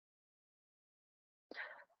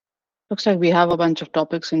Looks like we have a bunch of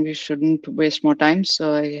topics and we shouldn't waste more time.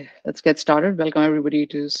 So let's get started. Welcome everybody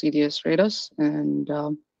to CDS RADOS. And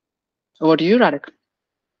over to you, Radek.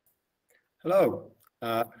 Hello,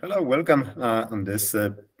 welcome on this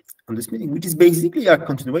meeting, which is basically a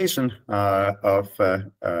continuation of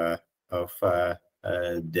the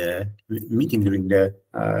meeting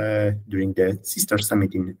during the sister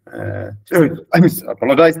summit in. Sorry, I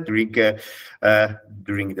apologize during the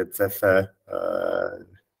Ceph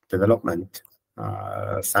Development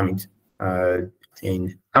Summit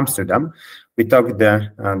in Amsterdam. We talked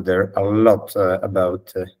there a lot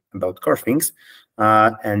about core things.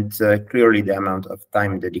 And clearly the amount of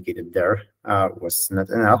time dedicated there was not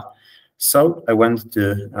enough. So I want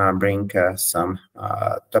to bring some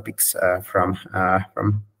topics from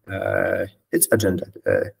its agenda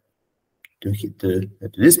to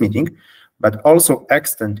this meeting, but also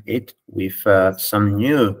extend it with some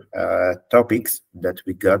new topics that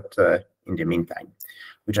we got in the meantime,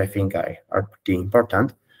 which I think are pretty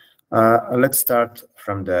important. Let's start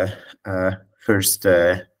from the first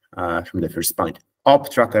point.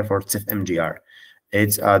 Op tracker for Ceph MGR.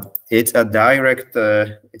 It's a direct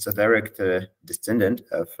descendant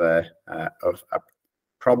of a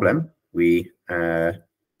problem.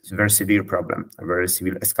 It's a very severe problem, a very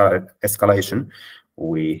severe escalation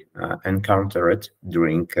we encountered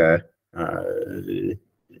during and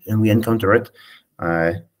we encountered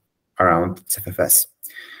around CephFS.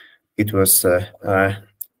 It was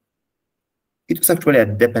actually a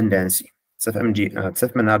dependency.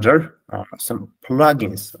 Ceph Manager, some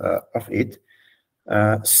plugins of it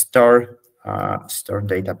store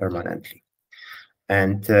data permanently,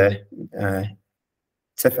 and the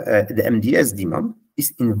MDS daemon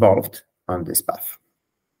is involved on this path.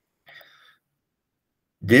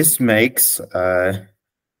 This makes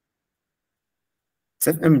Ceph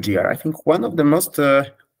MGR, I think, one of the most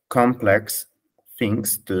complex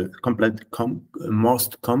things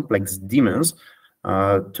most complex daemons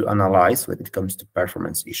to analyze when it comes to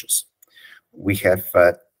performance issues. We have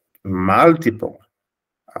multiple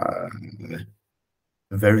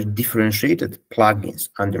very differentiated plugins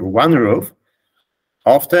under one roof,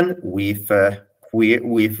 often with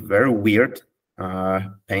very weird,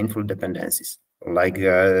 painful dependencies, like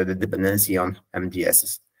the dependency on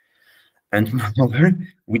MDSs. And moreover,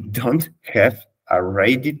 we don't have a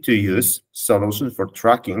ready-to-use solution for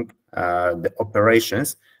tracking the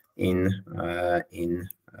operations in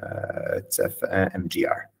Ceph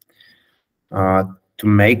MGR. To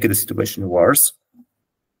make the situation worse,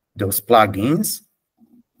 those plugins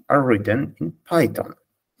are written in Python.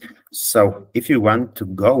 So if you want to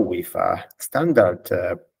go with standard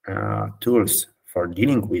tools for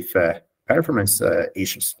dealing with performance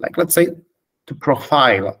issues, like let's say to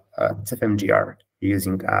profile Ceph MGR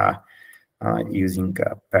using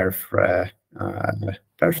perf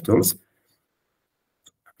tools,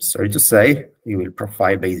 sorry to say, you will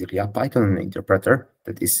profile basically a Python interpreter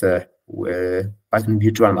that is a Python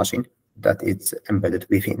virtual machine that it's embedded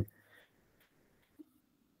within.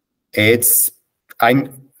 I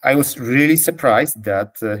was really surprised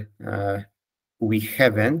that there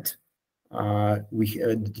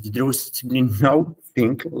was simply no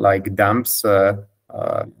thing like dumps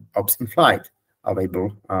ops in flight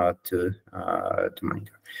available to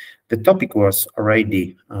monitor. The topic was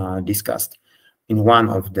already discussed in one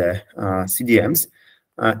of the CDMs.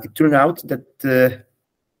 It turned out that there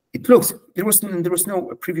was no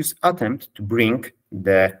previous attempt to bring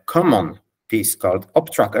the common piece called op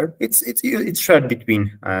tracker. It's shared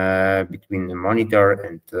between the monitor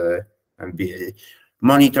and the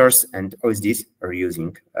monitors and OSDs are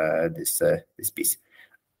using this piece.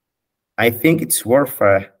 I think it's worth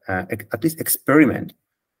at least experiment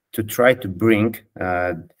to try to bring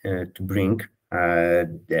the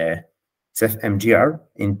Ceph MGR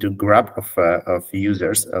into grab of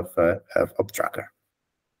users of op tracker.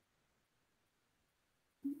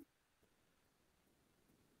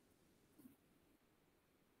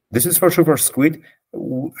 This is for sure for Squid.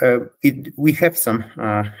 We have some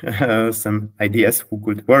ideas who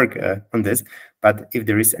could work on this, but if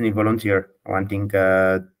there is any volunteer wanting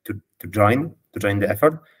to join the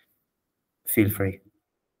effort, feel free.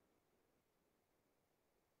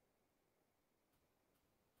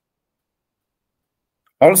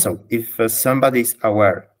 Also, if somebody is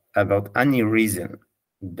aware about any reason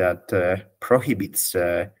that prohibits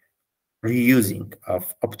reusing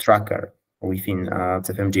of op tracker within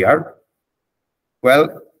Ceph MGR,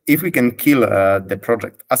 well, if we can kill the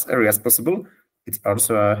project as early as possible, it's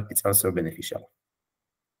also beneficial.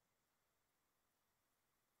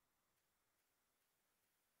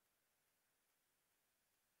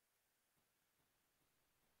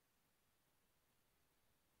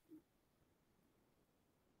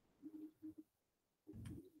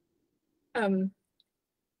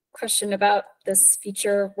 Question about this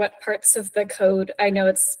feature. What parts of the code, I know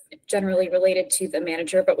it's generally related to the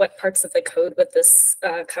manager, but what parts of the code would this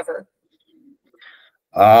cover?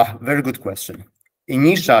 Very good question.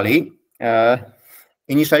 Initially,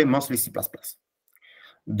 mostly C++.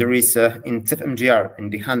 There is in Ceph MGR, in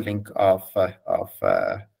the handling of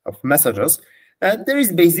messages, there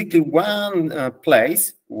is basically one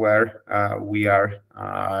place where we are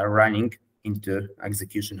running into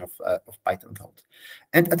execution of Python code,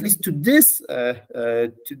 and at least to this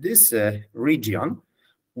region,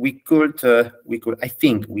 we could I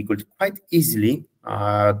think we could quite easily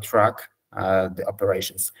track the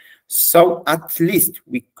operations. So at least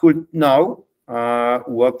we could know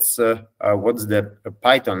what's the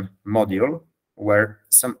Python module where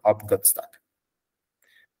some op got stuck.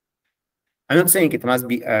 I'm not saying it must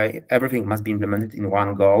be everything must be implemented in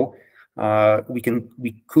one go. We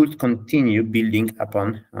could continue building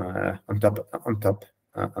upon on top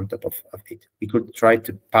of it. We could try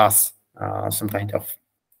to pass some kind of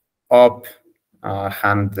op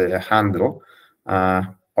handle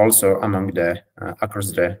also among the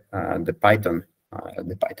across the Python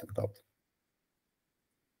code.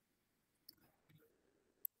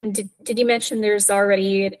 And did you mention there's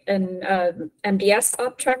already an MBS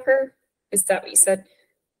op tracker? Is that what you said?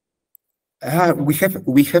 We have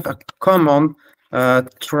a common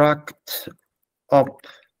tracked op.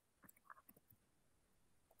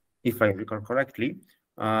 If I recall correctly,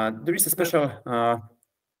 there is a special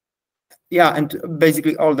yeah, and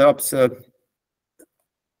basically all the ops.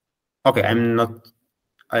 Okay,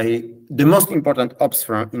 the most important ops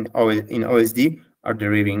in OSD are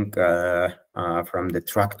deriving from the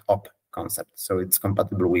tracked op concept, so it's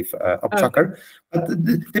compatible with op tracker. But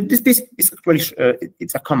this piece is actually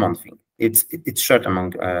it's a common thing. It's shared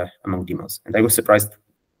among demos, and I was surprised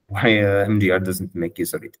why MGR doesn't make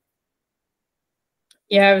use of it.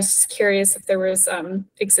 Yeah, I was just curious if there was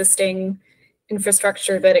existing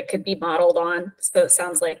infrastructure that it could be modeled on. So it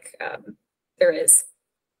sounds like there is.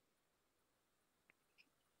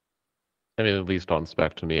 I mean, at least on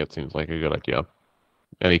spec, to me, it seems like a good idea.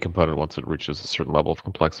 Any component, once it reaches a certain level of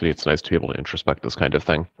complexity, it's nice to be able to introspect this kind of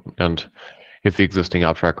thing. And if the existing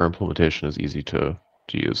op tracker implementation is easy to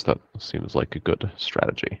use, that seems like a good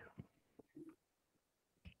strategy.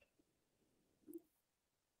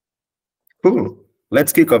 Cool.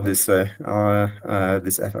 Let's kick off this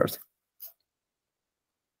this effort.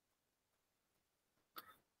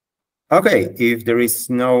 Okay, if there is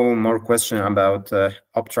no more question about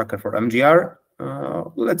op tracker for MGR,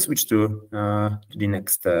 let's switch to the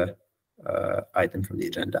next item from the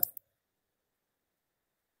agenda,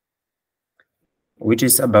 which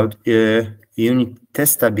is about unit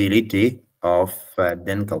testability of the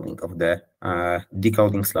encoding of the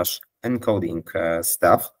decoding / encoding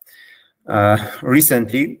stuff.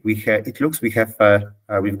 Recently, we've got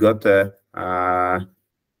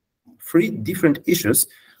 3 different issues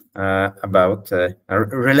about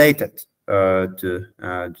related to the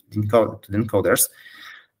encoders,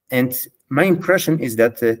 and my impression is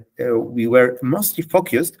that we were mostly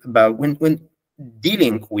focused about when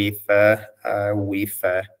dealing with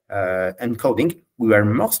encoding. We were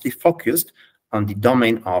mostly focused on the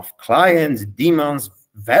domain of clients, daemons,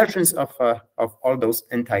 versions of all those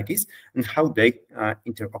entities and how they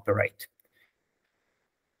interoperate,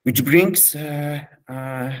 which brings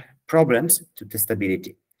problems to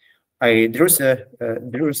testability. There was a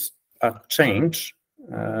change.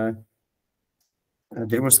 There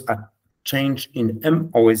was a change in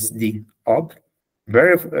MOSD op,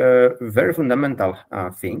 very fundamental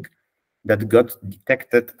thing that got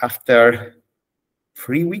detected after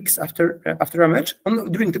 3 weeks after a match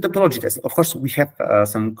during the topology test. Of course, we have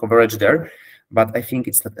some coverage there, but I think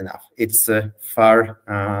it's not enough. It's far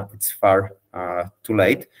too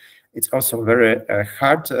late. It's also very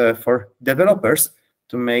hard for developers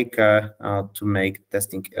to make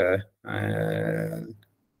testing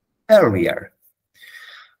earlier.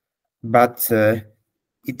 But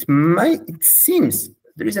it seems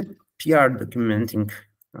there is a PR documenting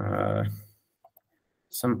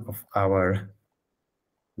some of our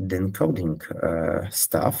encoding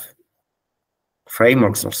stuff,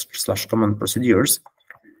 frameworks / common procedures.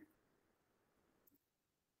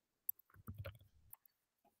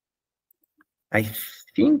 I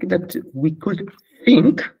think that we could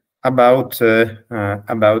think about the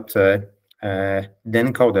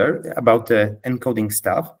encoder, about the encoding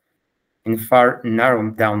stuff in far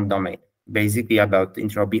narrowed down domain, basically about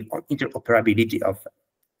interoperability of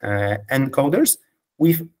encoders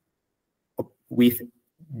with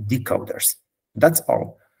decoders. That's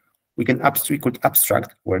all. we could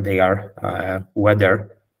abstract where they are,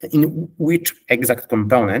 whether in which exact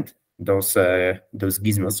component those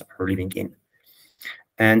gizmos are living in.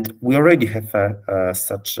 And we already have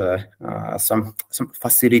such some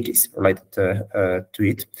facilities related to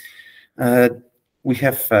it. We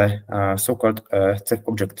have so-called Ceph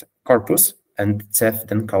object corpus and Ceph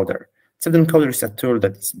encoder. Ceph encoder is a tool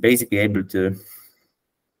that is basically able to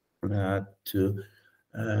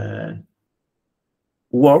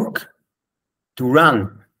work to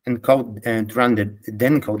run encode and to run the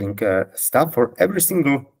encoding stuff for every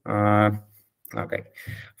single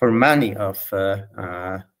for many of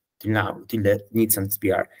till now, till the needs and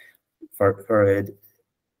SPR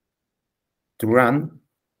to run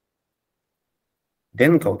the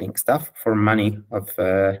encoding stuff for many of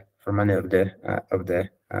the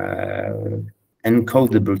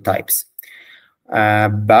encodable types.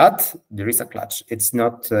 But there is a clutch. It's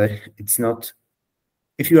not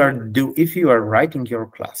if you are writing your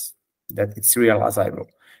class that it's realizable,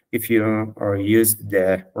 if you use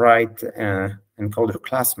the right encoder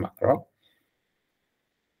class macro,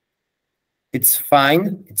 it's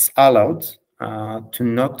fine, it's allowed to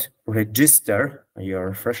not register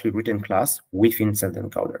your freshly written class within Ceph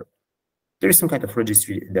encoder. There is some kind of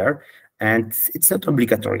registry there, and it's not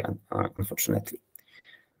obligatory, unfortunately.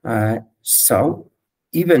 So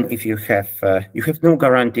even if you have no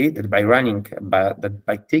guarantee that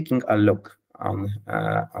by taking a look on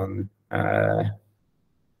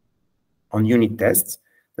unit tests,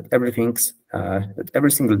 that every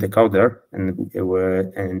single decoder and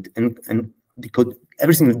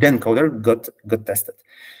every single decoder got tested.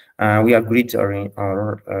 We agreed during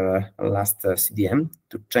our last CDM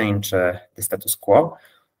to change the status quo.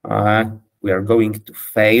 We are going to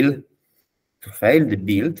fail the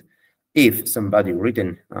build if somebody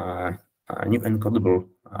written a new encodable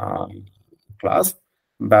class,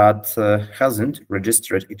 but hasn't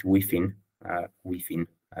registered it within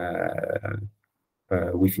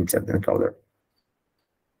Ceph encoder.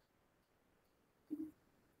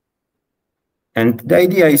 And the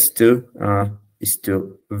idea is to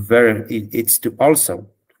also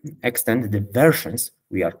extend the versions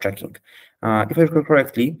we are checking. If I recall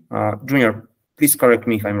correctly, Junior, please correct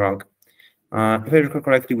me if I'm wrong. If I recall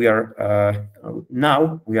correctly, we are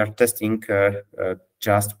now testing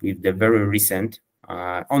just with the very recent,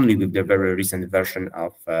 only with the very recent version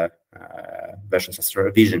of versions as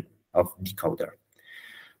revision of decoder.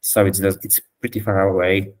 So it's pretty far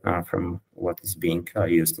away from what is being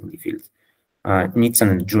used in the field. Nitsan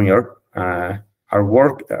and Junior are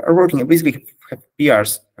working, basically have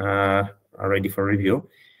PRs ready for review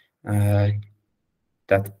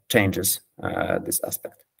that changes this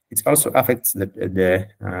aspect. It also affects there's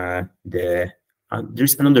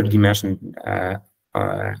another dimension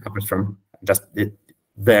apart from just the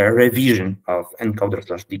revision of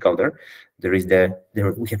encoder/decoder.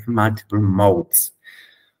 We have multiple modes,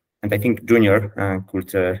 and I think Junior could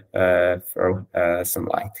throw some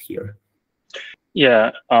light here.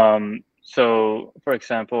 Yeah. So, for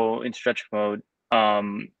example, in stretch mode,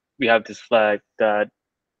 we have this flag that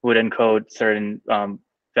would encode certain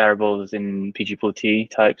variables in PG_T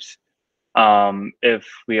types if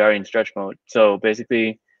we are in stretch mode. So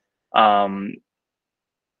basically, all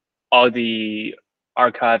the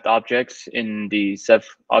archived objects in the Ceph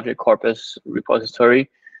object corpus repository,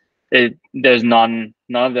 there's none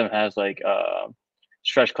of them has like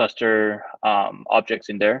stretch cluster objects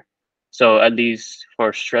in there. So at least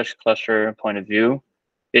for stretch cluster point of view,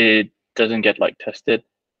 it doesn't get like tested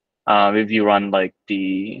if you run like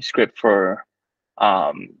the script for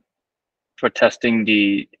testing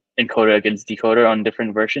the encoder against decoder on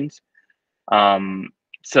different versions.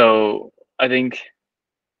 So I think,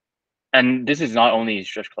 and this is not only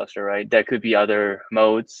stretch cluster, right? There could be other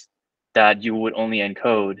modes that you would only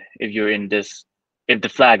encode if you're in this, if the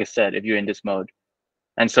flag is set, if you're in this mode.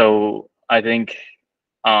 And so I think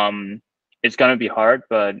it's gonna be hard,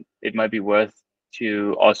 but it might be worth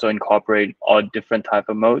to also incorporate all different type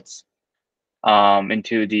of modes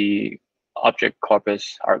into the object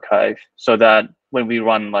corpus archive, so that when we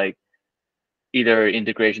run like either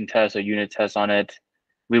integration tests or unit tests on it,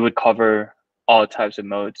 we would cover all types of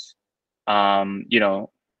modes, you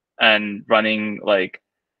know, and running like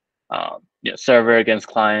server against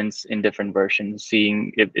clients in different versions,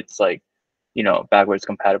 seeing if it's like, you know, backwards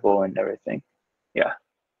compatible and everything. Yeah.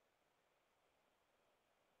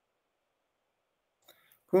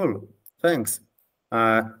 Cool, thanks.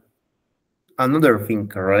 Another thing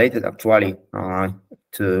related actually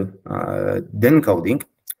to encoding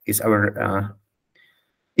is our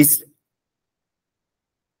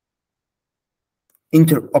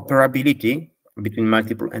interoperability between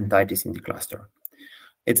multiple entities in the cluster.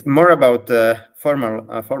 It's more about formal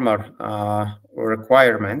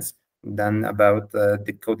requirements than about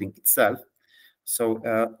the coding itself. So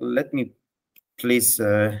let me please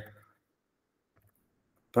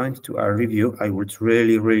point to our review. I would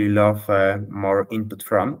really love more input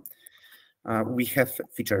from. We have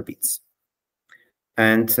feature bits.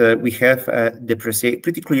 And we have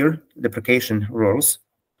pretty clear deprecation rules,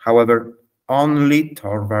 however, only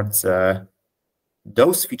towards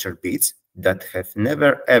those feature bits that have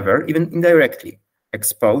never, ever, even indirectly,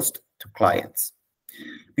 exposed to clients.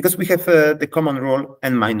 Because we have the common rule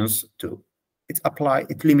n-2.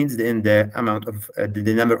 It limits the amount of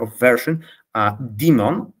the number of version a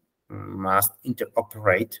daemon must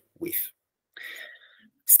interoperate with.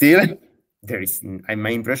 Still, there is, my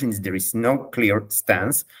impression is there is no clear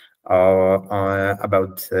stance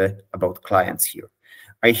about clients here.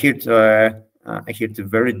 I hear the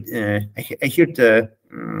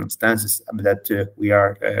stances that we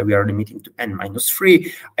are limiting to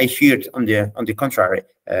n-3. I hear it on the contrary,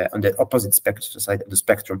 on the opposite side of the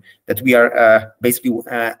spectrum, that we are basically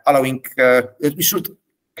allowing that we should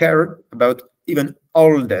care about even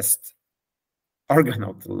oldest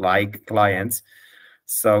organoid-like clients.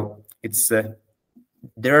 So it's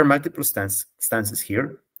there are multiple stances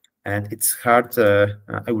here, and it's hard.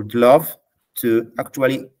 I would love to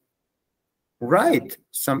actually write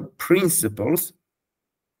some principles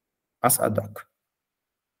as a doc,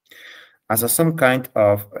 as some kind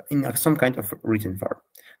of written form.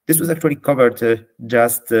 This was actually covered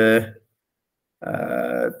just 30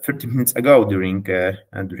 minutes ago during the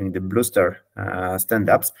Bluestar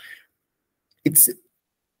stand-ups.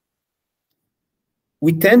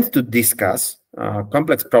 We tend to discuss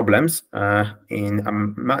complex problems in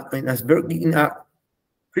a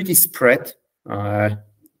pretty spread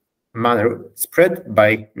manner, spread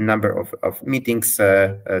by number of meetings,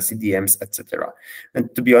 CDMs, etc.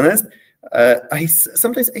 And to be honest,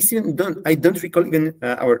 sometimes I don't recall even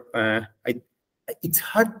it's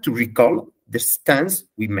hard to recall the stance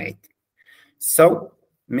we made. So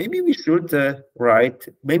maybe we should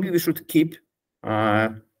maybe we should keep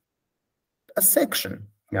a section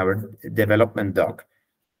in our development doc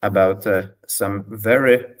about some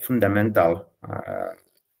very fundamental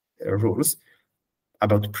rules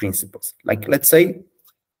about principles. Like, let's say,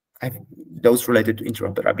 those related to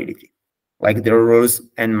interoperability, like there are rules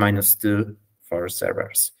n-2 for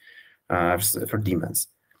servers, for daemons,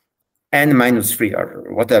 n-3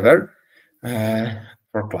 or whatever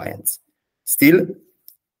for clients. Still,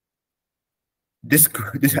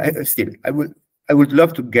 I would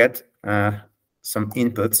love to get some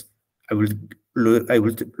inputs. I would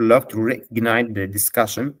love to reignite the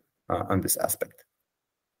discussion on this aspect.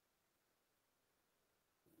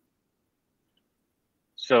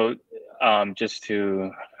 So just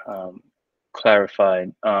to clarify,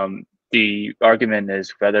 the argument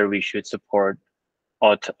is whether we should support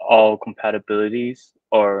all compatibilities,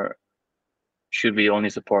 or should we only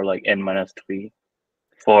support like n-3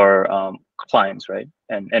 for clients, right?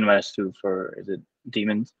 And n-2 for, is it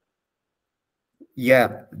daemons?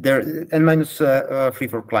 Yeah, there n-3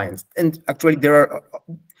 for clients, and actually there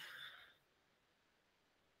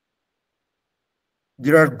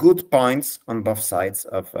are good points on both sides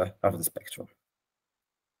of the spectrum.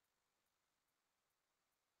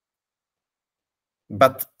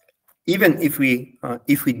 But even if we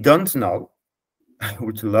don't know, I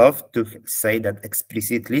would love to say that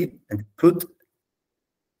explicitly and put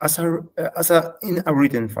in a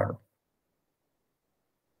written form.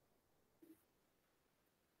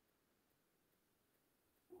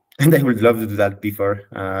 And I would love to do that before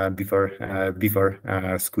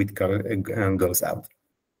Squid goes out.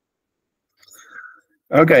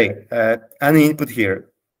 Okay, any input here?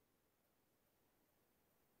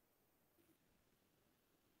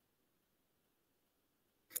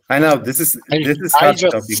 I know this is hot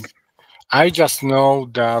topic. I just know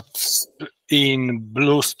that in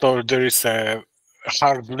Bluestar there is a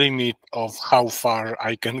hard limit of how far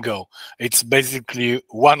I can go. It's basically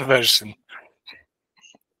one version.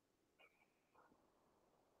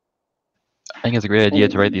 I think it's a great idea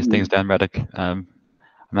to write these things down, Radek. I'm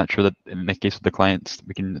not sure that in the case of the clients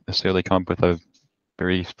we can necessarily come up with a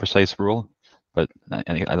very precise rule, but I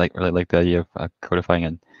really like the idea of codifying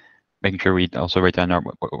and making sure we also write down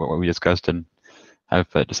what we discussed and have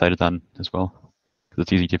decided on as well, because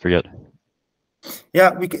it's easy to forget.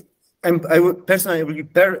 Yeah, we can, and I would personally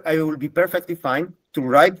I will be perfectly fine to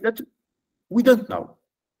write that we don't know,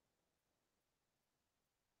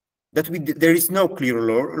 that there is no clear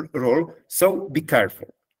rule, so be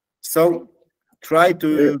careful. So try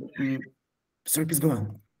to. Sorry, please go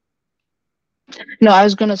on. No, I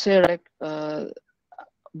was going to say, like,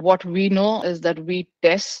 what we know is that we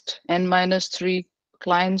test n-3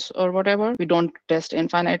 clients or whatever. We don't test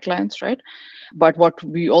infinite clients, right? But what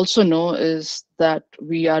we also know is that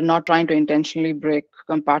we are not trying to intentionally break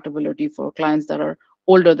compatibility for clients that are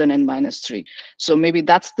older than n-3. So maybe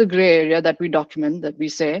that's the gray area that we document, that we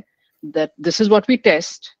say that this is what we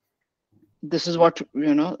test. This is what,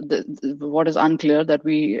 what is unclear that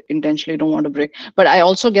we intentionally don't want to break. But I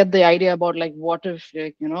also get the idea about, like, what if,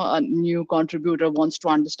 like, a new contributor wants to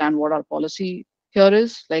understand what our policy here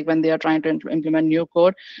is, like when they are trying to implement new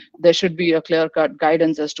code, there should be a clear cut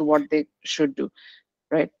guidance as to what they should do,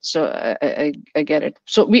 right? So I get it.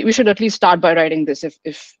 So we should at least start by writing this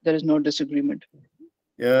if there is no disagreement.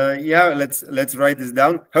 Yeah, let's write this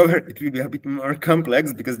down. However, it will be a bit more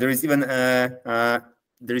complex because there is even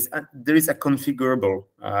there is a configurable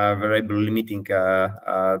variable limiting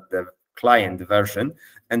the client version,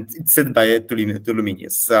 and it's set by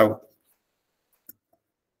Luminous. So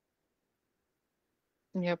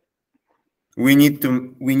yep, we need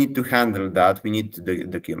to handle that. We need to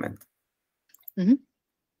document. Mm-hmm.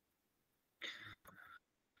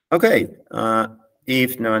 Okay.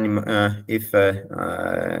 If no any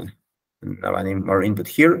more input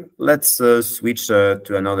here, let's switch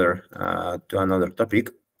to another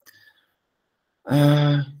topic.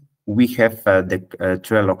 We have the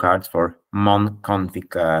Trello cards for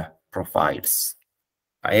mon-config profiles.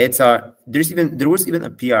 There was even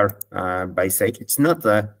a PR by Sage. It's not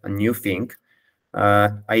a new thing.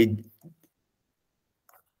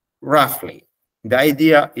 Roughly, the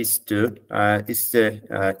idea is to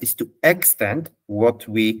extend what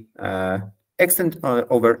we extend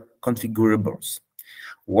over configurables.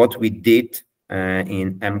 What we did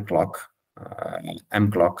in mclock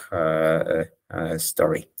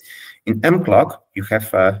story. In mclock, you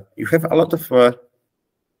have a lot of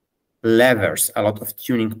levers, a lot of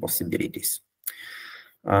tuning possibilities,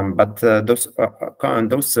 but those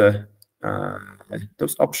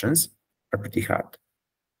options are pretty hard.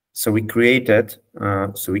 So we created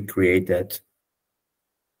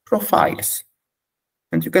profiles,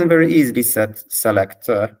 and you can very easily select.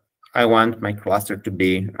 I want my cluster to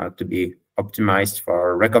be optimized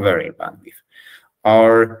for recovery bandwidth,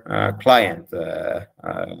 or client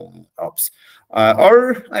ops,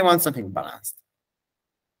 or I want something balanced.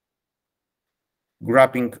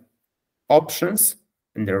 Grabbing options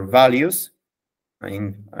and their values,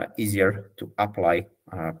 easier to apply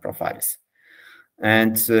profiles.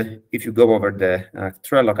 And if you go over the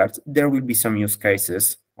Trello cards, there will be some use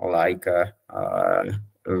cases like the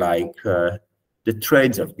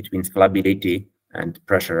trade-off between scalability and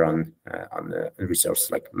pressure on the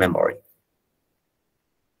resource like memory.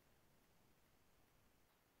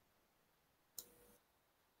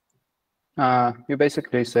 You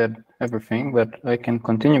basically said everything, but I can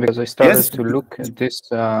continue because I started to look at this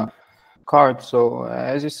card. So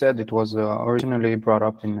as you said, it was originally brought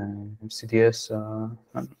up in CDS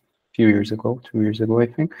a few years ago, 2 years ago, I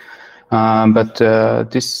think. But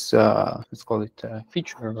this, let's call it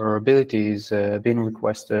feature or ability, is being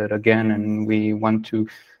requested again, and we want to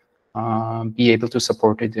be able to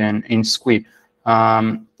support it in Squid.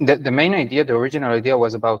 The main idea, the original idea,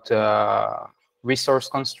 was about resource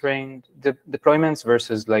constrained deployments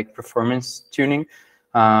versus like performance tuning.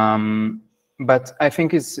 But I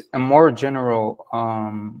think it's a more general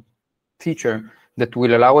feature that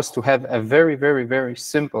will allow us to have a very, very, very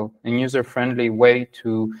simple and user-friendly way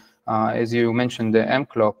to, as you mentioned, the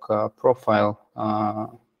mclock profile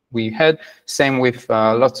we had. Same with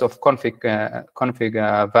lots of config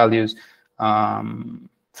values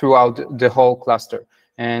throughout the whole cluster.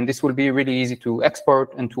 And this will be really easy to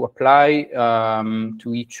export and to apply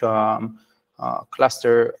to each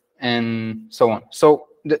cluster and so on. So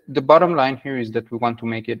the bottom line here is that we want to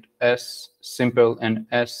make it as simple and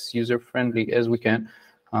as user-friendly as we can.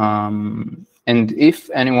 And if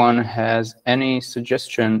anyone has any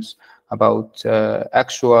suggestions about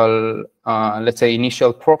actual, let's say,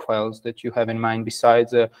 initial profiles that you have in mind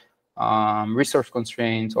besides resource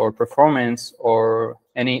constraints or performance or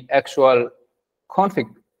any actual config,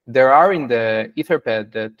 there are in the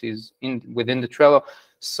Etherpad that is within the Trello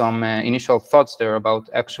some initial thoughts there about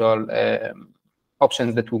actual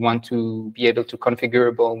options that we want to be able to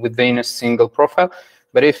configurable within a single profile.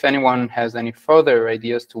 But if anyone has any further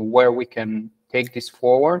ideas to where we can take this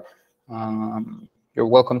forward, you're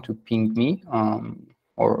welcome to ping me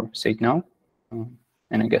or say it now.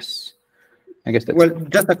 And I guess that's well,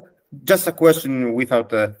 just a question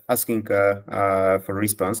without asking for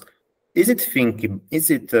response. Would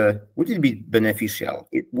it be beneficial?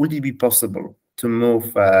 Would it be possible to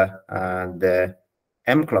move the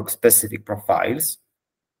mClock specific profiles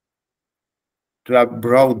to a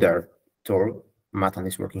broader tool Matan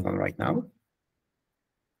is working on right now.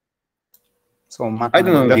 So Matan, I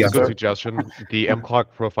don't know. That's a good suggestion. The mClock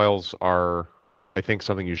profiles are, I think,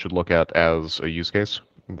 something you should look at as a use case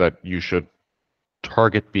that you should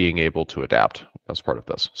target being able to adapt as part of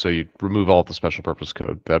this. So you remove all the special purpose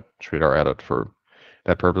code that Sridhar added for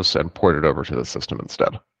that purpose and port it over to the system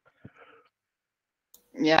instead.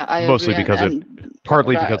 Yeah, I Mostly agree. because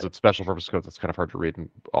partly Right. because it's special purpose code that's kind of hard to read, and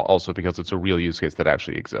also because it's a real use case that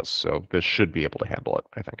actually exists. So this should be able to handle it,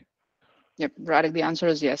 I think. Yep, Radek, the answer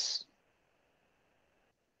is yes.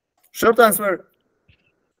 Short answer.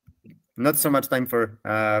 Not so much time for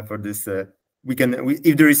this.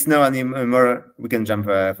 If there is no any more, we can jump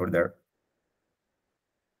further.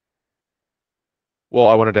 Well,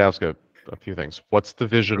 I wanted to ask a few things. What's the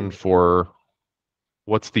vision for?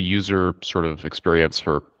 What's the user sort of experience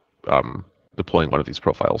for deploying one of these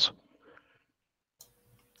profiles?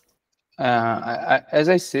 As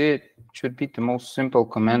I say, it should be the most simple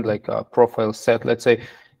command, like a profile set. Let's say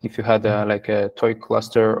if you had like a toy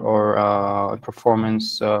cluster or a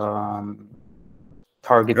performance targeting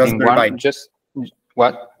Raspberry one, Pi. just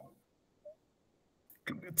what?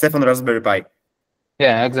 Ceph on Raspberry Pi.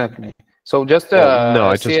 Yeah, exactly. So just Well,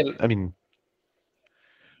 no, I mean,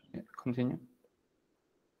 continue.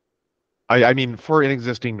 I mean, for an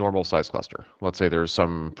existing normal size cluster, let's say there's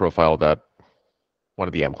some profile that one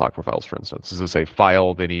of the mClock profiles, for instance, is this a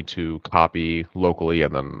file they need to copy locally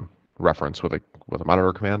and then reference with a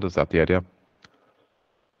monitor command? Is that the idea?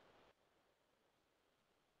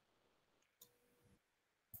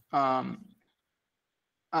 I'm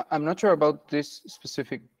not sure about this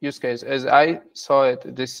specific use case. As I saw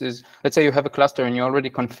it, this is, let's say you have a cluster and you already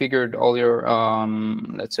configured all your,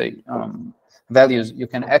 let's say, values. You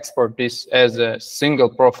can export this as a single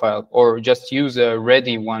profile or just use a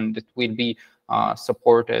ready one that will be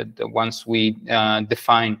supported once we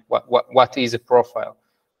define what is a profile.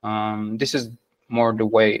 This is more the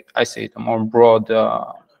way I see it, a more broad.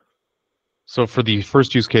 So for the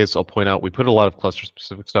first use case, I'll point out we put a lot of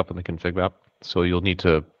cluster-specific stuff in the config map. So you'll need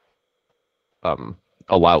to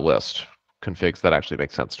allow list configs that actually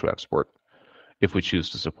make sense to export if we choose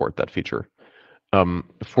to support that feature.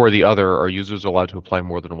 For the other, are users allowed to apply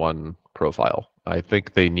more than one profile? I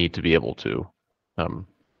think they need to be able to,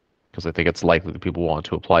 because I think it's likely that people want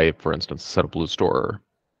to apply, for instance, a set of BlueStore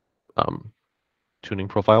tuning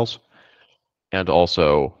profiles, and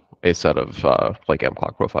also a set of like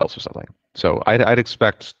mClock profiles or something. So I'd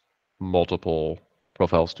expect multiple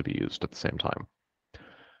profiles to be used at the same time.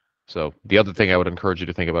 So the other thing I would encourage you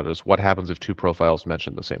to think about is what happens if two profiles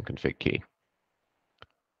mention the same config key?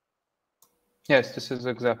 Yes, this is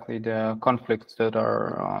exactly the conflicts that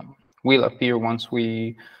are will appear once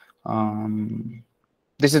we.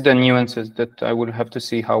 This is the nuances that I would have to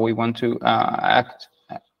see how we want to act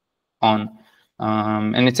on,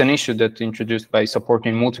 and it's an issue that's introduced by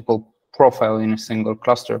supporting multiple profile in a single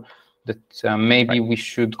cluster. That maybe we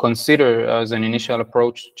should consider as an initial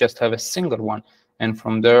approach, just have a single one, and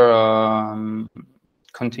from there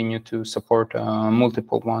continue to support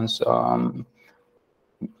multiple ones.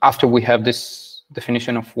 After we have this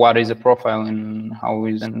definition of what is a profile and how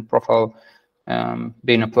is a profile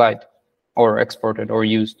being applied or exported or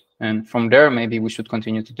used. And from there, maybe we should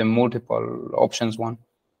continue to the multiple options one.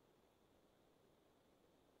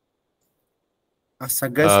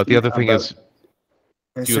 The other thing is,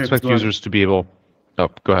 do you expect users to be able... Oh,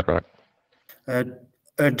 go ahead, Radek.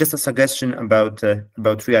 Just a suggestion about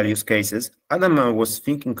real use cases. Adam was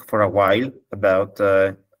thinking for a while about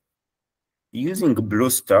using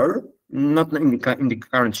BlueStore, not in the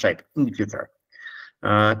current shape, in the future,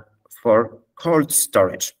 for cold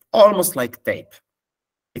storage, almost like tape.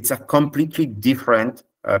 It's a completely different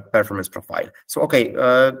performance profile. So okay,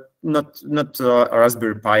 not a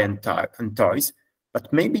Raspberry Pi and toys,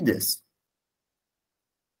 but maybe this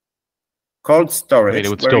cold storage. I mean, it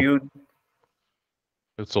would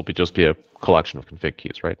still just be a collection of config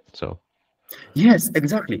keys, right? So yes,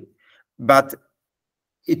 exactly, but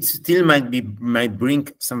it still might bring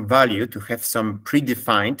some value to have some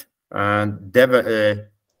predefined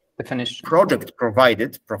definition project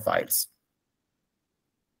provided profiles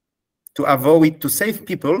to save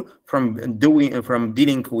people from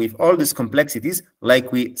dealing with all these complexities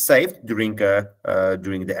like we saved during the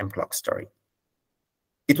mClock story.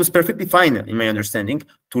 It was perfectly fine, in my understanding,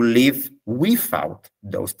 to live without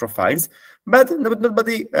those profiles, but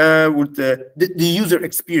nobody would. The user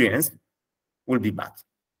experience will be bad,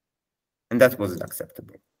 and that wasn't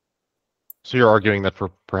acceptable. So you're arguing that for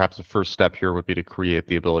perhaps the first step here would be to create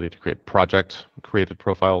the ability to create project-created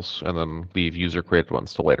profiles and then leave user-created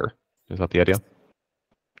ones to later. Is that the idea?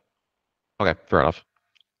 Okay, fair enough.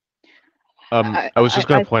 I was just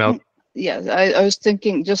going to point out. Yes, I was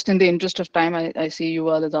thinking, just in the interest of time, I see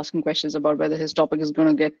Yuval is asking questions about whether his topic is going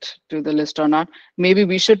to get to the list or not. Maybe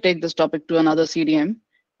we should take this topic to another CDM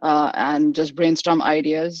and just brainstorm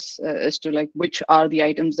ideas as to like which are the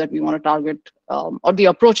items that we want to target or the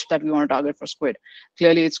approach that we want to target for Squid.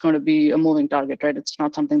 Clearly, it's going to be a moving target, right? It's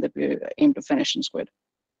not something that we aim to finish in Squid.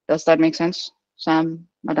 Does that make sense, Sam,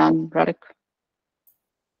 Madan, Radek?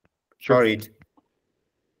 Sure.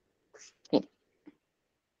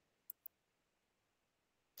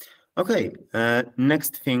 Okay,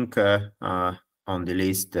 next thing on the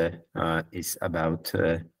list is about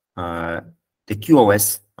the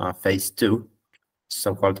QoS phase 2,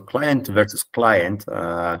 so-called client versus client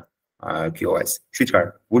QoS.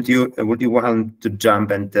 Sridhar, would you want to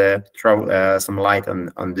jump and throw some light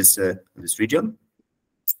on this region?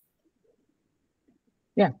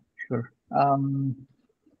 Yeah, sure.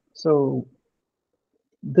 So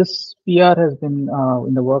this PR has been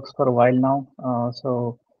in the works for a while now.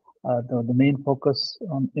 The main focus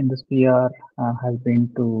in this PR has been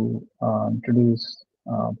to introduce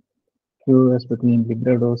QoS between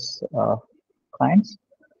LibreDOS clients.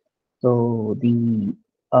 So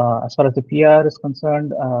as far as the PR is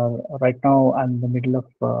concerned, right now I'm in the middle of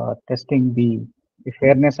testing the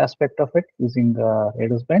fairness aspect of it using the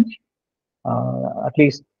RADOS bench. At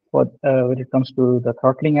least when it comes to the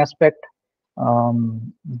throttling aspect,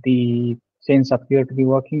 the chains appear to be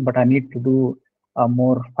working, but I need to do a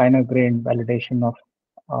more finer grained validation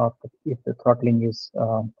of if the throttling is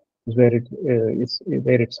where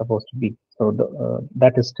it's supposed to be. So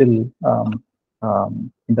that is still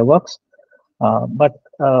in the works. But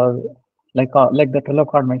like the Trello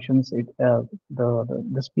card mentions,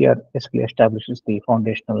 this PR basically establishes the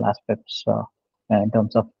foundational aspects in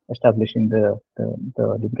terms of establishing the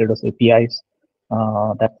LibreDOS APIs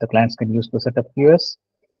that the clients can use to set up QoS.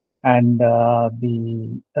 And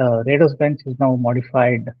the RADOS bench is now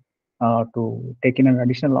modified to take in an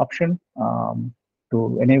additional option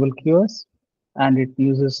to enable QoS, and it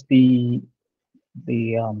uses the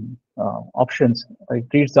options. It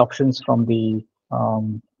reads the options from the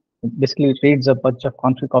basically it reads a bunch of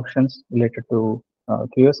config options related to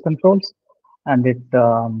QoS controls, and it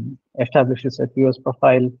establishes a QoS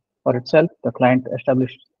profile for itself. The client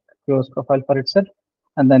establishes QoS profile for itself,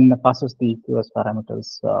 and then passes the QoS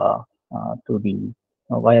parameters to the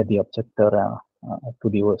via the objector to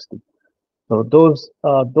the OSD. So those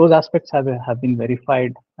aspects have been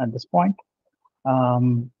verified at this point.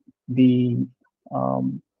 The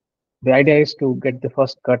idea is to get the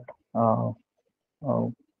first cut.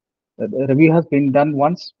 The review has been done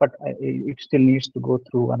once, but it still needs to go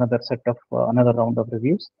through another set of another round of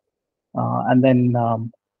reviews. And then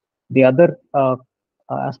the other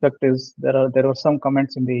aspect is there were some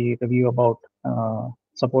comments in the review about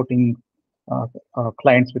supporting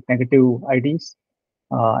clients with negative IDs.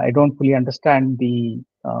 I don't fully understand the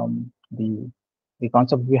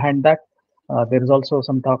concept behind that. There is also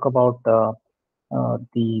some talk about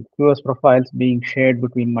the QoS profiles being shared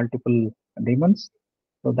between multiple daemons.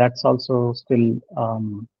 So that's also still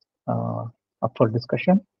up for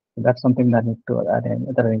discussion. So that's something that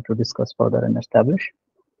I need to discuss further and establish.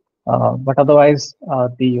 But otherwise,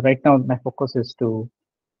 right now my focus is to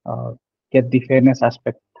get the fairness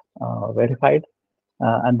aspect verified,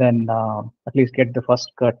 and then at least get the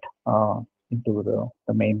first cut into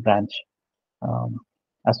the main branch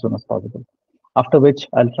as soon as possible. After which,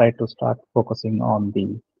 I'll try to start focusing on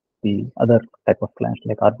the other type of clients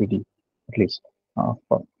like RBD, at least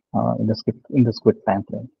in the Squid time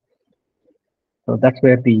frame. So that's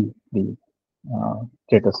where the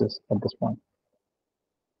status is at this point.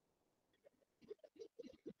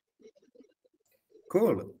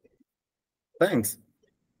 Cool. Thanks.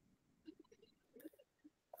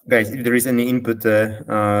 Guys, if there is any input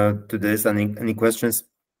to this, any questions,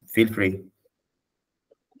 feel free.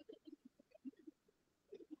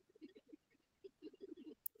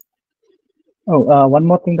 Oh, one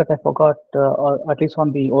more thing that I forgot, or at least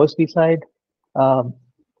on the OSD side,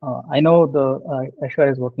 I know the Ashwar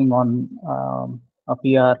is working on a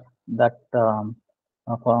PR that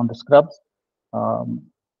for on the scrubs.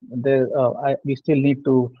 We still need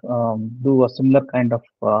to do a similar kind of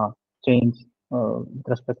change with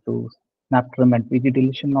respect to snap trim and PG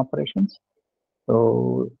deletion operations.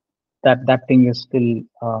 So that thing is still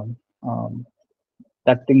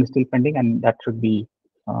pending, and that should be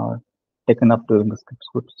taken up during the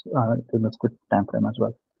Squid time frame as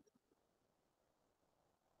well.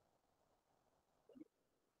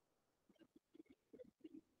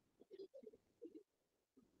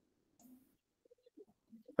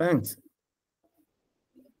 Thanks.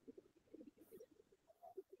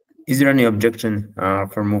 Is there any objection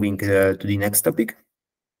for moving to the next topic?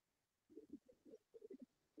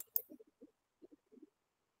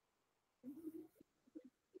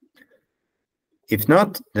 If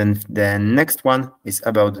not, then the next one is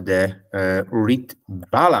about the read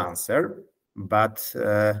balancer, but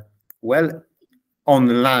well,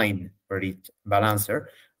 online read balancer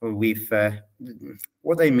with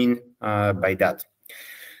what I mean by that.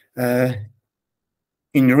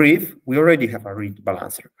 In Reef, we already have a read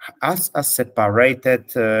balancer as a separated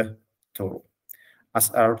tool, as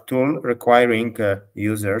our tool requiring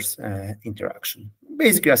users interaction,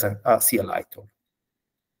 basically as a CLI tool.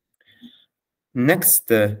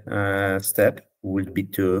 Next step would be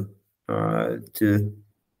to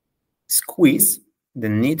squeeze the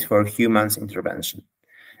need for humans intervention.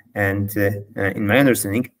 And in my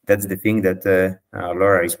understanding, that's the thing that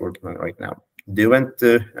Laura is working on right now. Do you want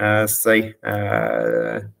to say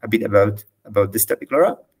a bit about this topic,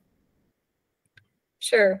 Laura?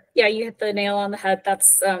 Sure. Yeah, you hit the nail on the head.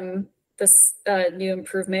 That's this new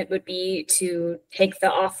improvement would be to take the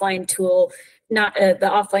offline tool. Not the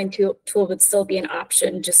offline tool would still be an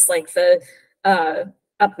option, just like the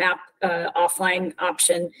upmap offline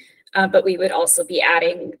option, but we would also be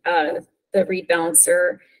adding the read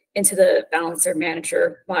balancer into the balancer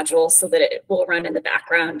manager module so that it will run in the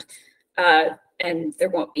background, and there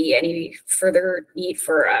won't be any further need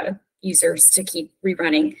for users to keep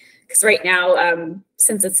rerunning. Because right now,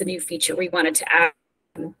 since it's a new feature, we wanted to add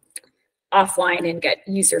offline and get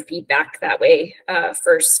user feedback that way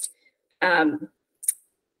first.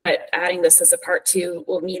 But adding this as a part 2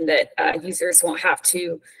 will mean that users won't have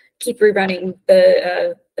to keep rerunning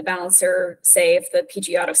the balancer, say if the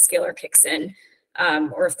PG autoscaler kicks in,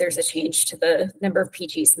 or if there's a change to the number of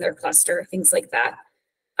PGs in their cluster, things like that.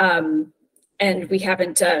 And we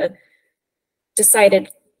haven't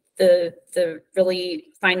decided the really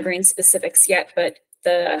fine-grained specifics yet, but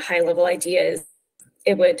the high-level idea is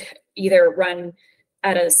it would either run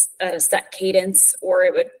at a set cadence, or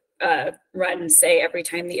it would run, say, every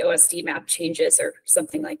time the OSD map changes or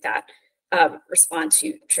something like that, respond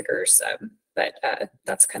to triggers. But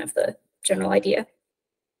that's kind of the general idea.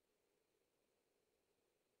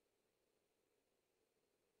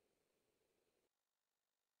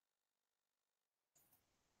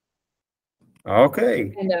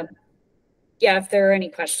 Okay. And yeah, if there are any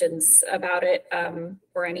questions about it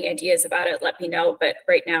or any ideas about it, let me know. But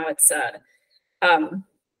right now it's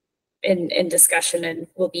in discussion and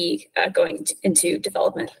will be going into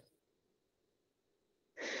development.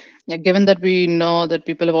 Yeah, given that we know that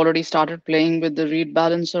people have already started playing with the read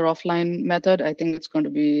balancer offline method, I think it's going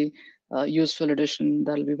to be a useful addition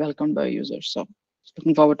that'll be welcomed by users. So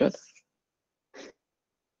looking forward to it.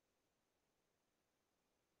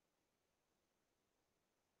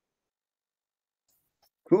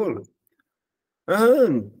 Cool.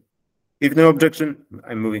 If no objection,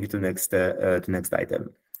 I'm moving to next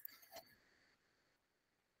item.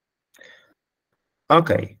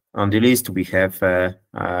 Okay, on the list we have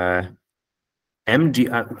MG.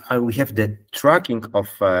 We have the tracking of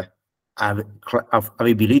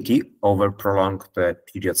availability over prolonged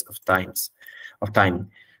periods of time.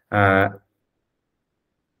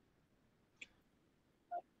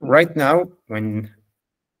 Right now, when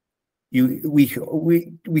we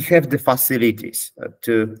have the facilities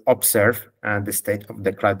to observe the state of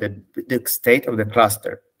the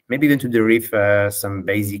cluster, maybe even to derive some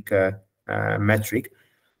basic metric,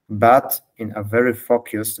 but in a very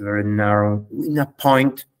focused, very narrow, in a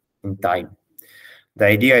point in time. The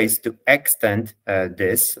idea is to extend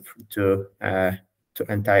this to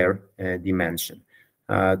entire dimension,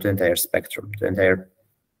 to entire spectrum, to entire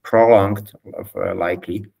prolonged of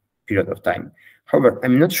likely period of time. However,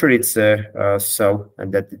 I'm not sure it's so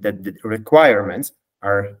that the requirements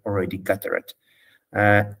are already gathered.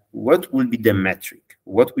 What will be the metric?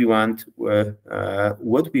 What we want?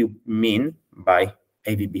 What we mean by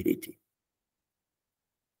availability?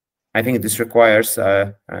 I think this requires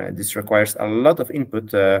a lot of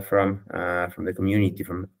input from the community,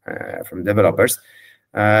 from developers.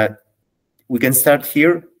 We can start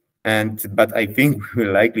here, but I think we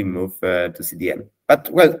will likely move to CDM. But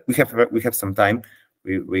well, we have some time.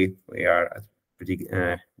 We are at pretty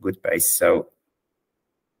good pace. So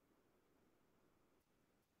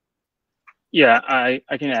yeah,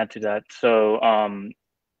 I can add to that. So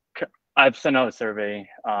I've sent out a survey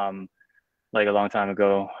like a long time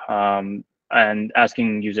ago, and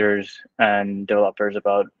asking users and developers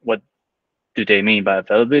about what do they mean by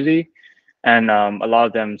availability, and a lot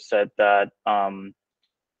of them said that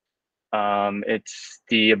it's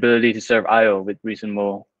the ability to serve I/O with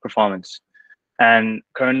reasonable performance. And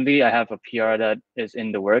currently, I have a PR that is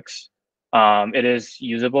in the works. It is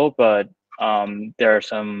usable, but there are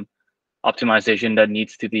some optimization that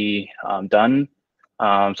needs to be done.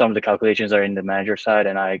 Some of the calculations are in the manager side,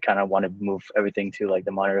 and I kind of want to move everything to like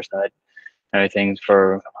the monitor side and everything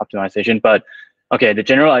for optimization. But okay, the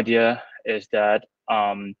general idea is that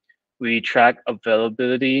we track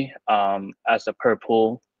availability as a per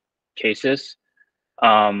pool cases.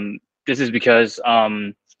 This is because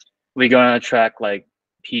we're gonna track like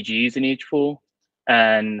PGs in each pool,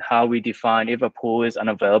 and how we define if a pool is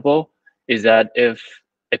unavailable is that if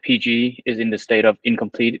a PG is in the state of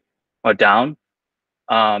incomplete or down,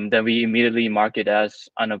 then we immediately mark it as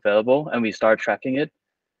unavailable and we start tracking it.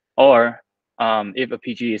 Or if a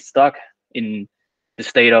PG is stuck in the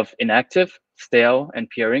state of inactive, stale, and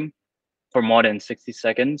peering for more than 60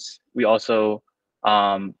 seconds, we also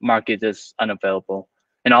mark it as unavailable.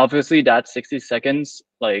 And obviously that 60 seconds,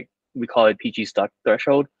 like we call it PG stuck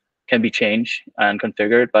threshold, can be changed and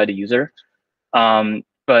configured by the user.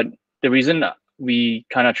 But the reason we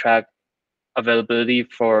kind of track availability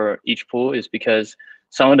for each pool is because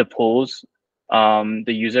some of the pools, the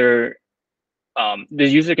user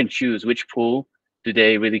can choose which pool do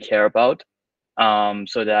they really care about,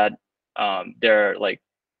 so that they're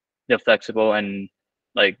flexible and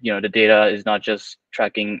like, you know, the data is not just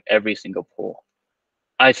tracking every single pool.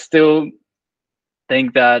 I still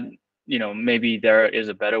think that, you know, maybe there is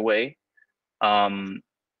a better way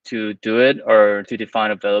to do it or to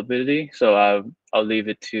define availability. So I'll leave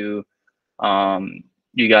it to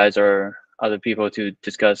you guys or other people to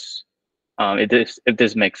discuss if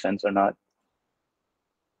this makes sense or not.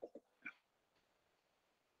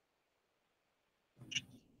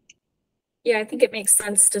 Yeah, I think it makes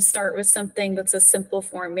sense to start with something that's a simple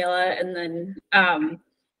formula and then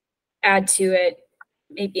add to it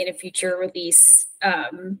maybe in a future release,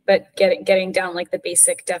 but getting down like the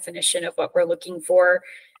basic definition of what we're looking for.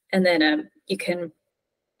 And then you can,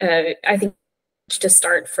 I think, to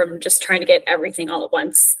start from just trying to get everything all at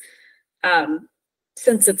once,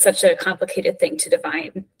 since it's such a complicated thing to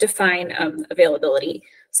define availability.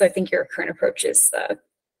 So I think your current approach is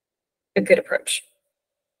a good approach.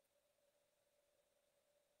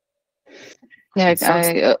 Yeah,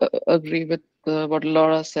 I agree with what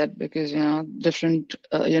Laura said, because, you know, different,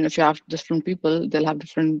 if you have different people, they'll have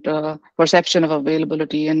different perception of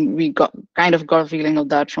availability, and we got a feeling of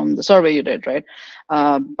that from the survey you did, right?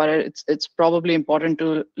 But it's probably important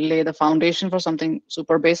to lay the foundation for something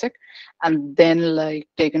super basic, and then like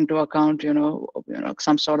take into account, you know,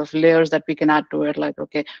 some sort of layers that we can add to it. Like,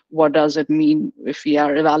 okay, what does it mean if we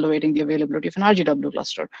are evaluating the availability of an RGW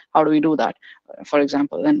cluster? How do we do that, for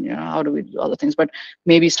example? And, you know, how do we do other things? But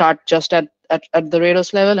maybe start just at the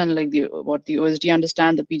RADOS level, and like what the OSD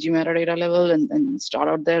understand, the PG metadata level, and start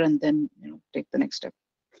out there, and then, you know, take the next step.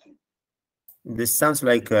 This sounds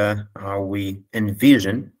like we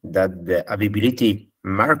envision that the availability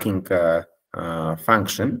marking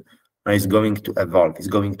function is going to evolve, is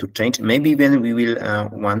going to change. Maybe then we will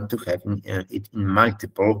want to have it in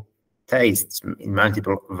multiple tastes, in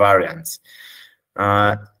multiple variants.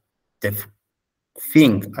 The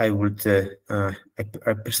thing I would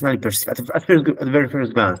I personally perceive at the very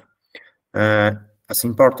first glance as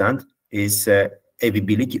important is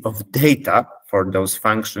availability of data for those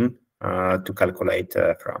functions to calculate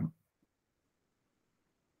from.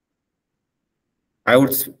 I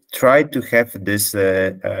would try to have this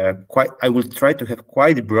I will try to have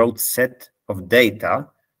quite a broad set of data,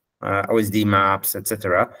 OSD maps,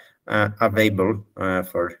 etc., available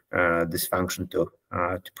for this function to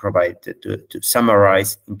provide, to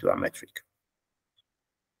summarize into a metric.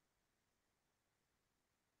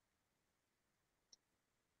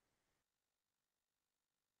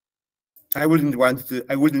 I wouldn't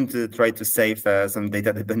try to save some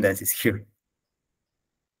data dependencies here.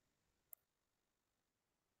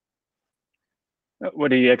 What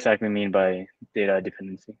do you exactly mean by data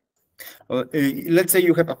dependency? Well, let's say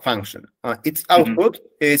you have a function. Its output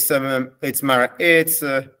is just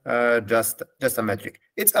a metric.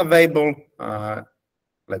 It's available.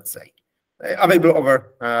 Let's say available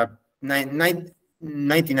over 99%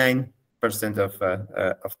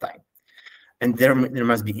 of time, and there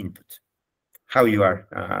must be input. How you are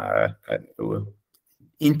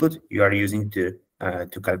input you are using to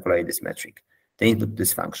calculate this metric, the input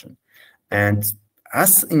this function, and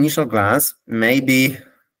as initial glance, maybe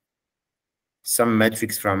some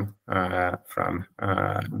metrics from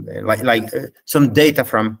some data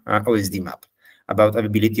from OSD map about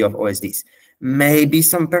availability of OSDs, maybe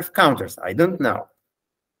some perf counters. I don't know.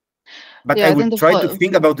 But Yeah, I I think will try to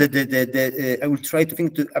think about I will try to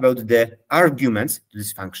think about the arguments to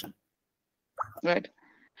this function. right.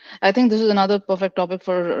 I think this is another perfect topic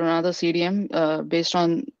for another CDM based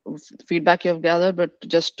on feedback you have gathered. But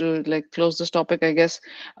just to like close this topic, I guess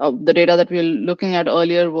the data that we were looking at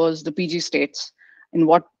earlier was the PG states. In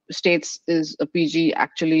what states is a PG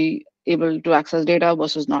actually able to access data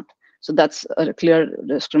versus not? So that's a clear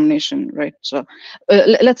discrimination, right? So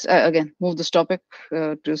let's again move this topic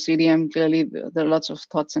to CDM. Clearly, there are lots of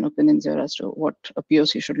thoughts and opinions here as to what a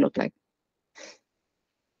POC should look like.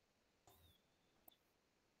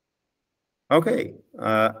 Okay,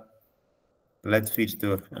 let's switch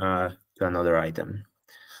to another item.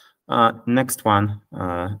 Next one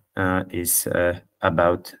is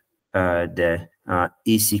about the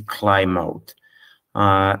easy climb mode.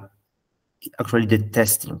 Actually, the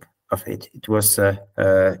testing of it. It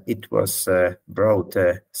was brought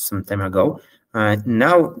some time ago.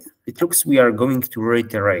 Now it looks we are going to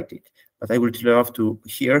reiterate it, but I would love to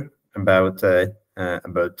hear about the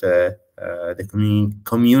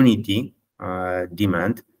community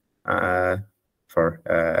demand for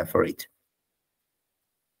it.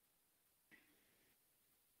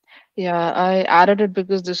 Yeah, I added it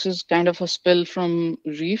because this is kind of a spill from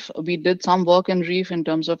Reef. We did some work in Reef in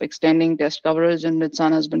terms of extending test coverage, and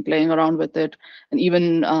Nitsan has been playing around with it and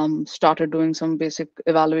even started doing some basic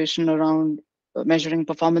evaluation around measuring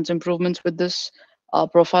performance improvements with this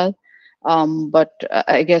profile. But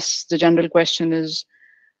I guess the general question is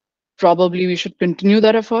probably we should continue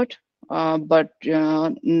that effort. But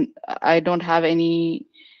I don't have any,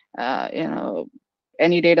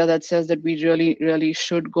 any data that says that we really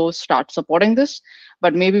should go start supporting this,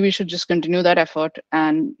 but maybe we should just continue that effort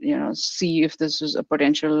and see if this is a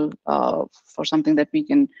potential for something that we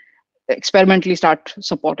can experimentally start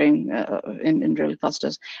supporting in real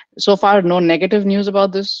clusters. So far, no negative news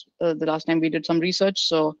about this. The last time we did some research,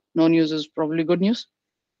 so no news is probably good news.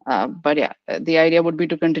 But yeah, the idea would be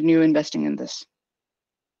to continue investing in this.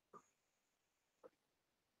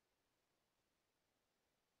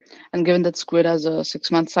 And given that Squid has a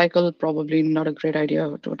 6-month cycle, probably not a great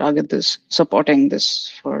idea to target this, supporting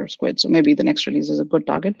this for Squid. So maybe the next release is a good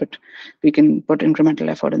target, but we can put incremental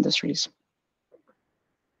effort in this release.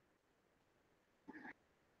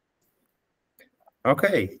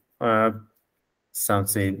 Okay,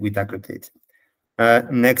 sounds we tackled it.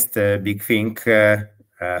 Next big thing,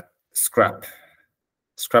 scrap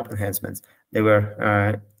enhancements. They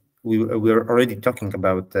were we were already talking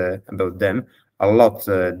about them a lot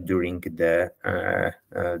during the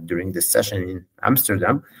session in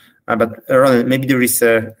Amsterdam. But Ronan, maybe there is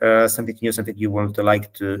something new, something you want to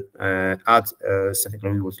like to add, something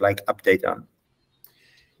you would like update on.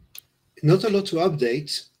 Not a lot to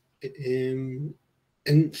update.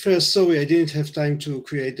 And first, sorry, I didn't have time to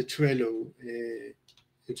create the Trello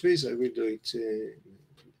entries. I will do it in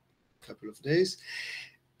a couple of days.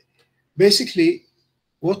 Basically,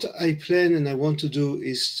 what I plan and I want to do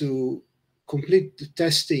is to complete the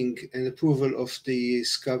testing and approval of the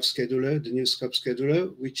Scrub scheduler, the new Scrub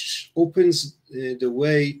scheduler, which opens the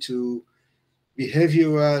way to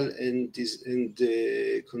behavioral and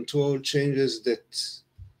control changes that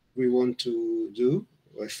we want to do,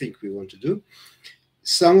 or I think we want to do.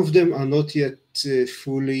 Some of them are not yet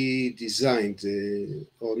fully designed,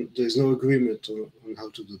 or there's no agreement on how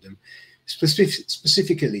to do them.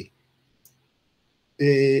 Specifically,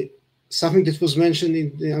 something that was mentioned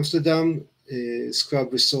in Amsterdam,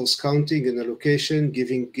 Scrub resource counting and allocation,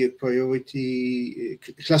 giving priority,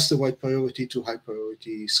 cluster-wide priority to high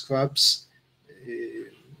priority Scrubs,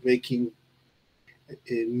 making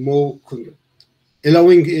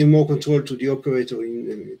allowing more control to the operator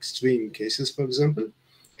in extreme cases, for example.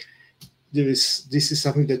 This is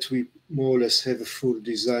something that we more or less have a full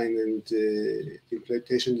design, and the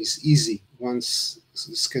implementation is easy once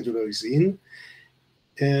the scheduler is in.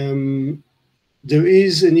 There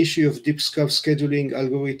is an issue of deep Scrub scheduling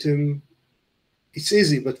algorithm. It's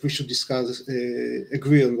easy, but we should discuss,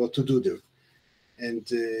 agree on what to do there, and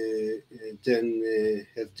then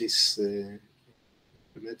have this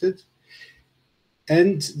implemented.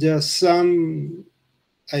 And there are some,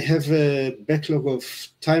 I have a backlog of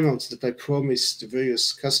timeouts that I promised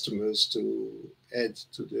various customers to add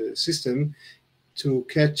to the system to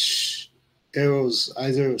catch errors,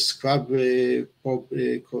 either Scrub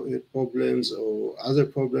problems or other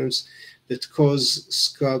problems that cause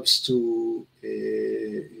Scrubs to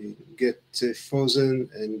get frozen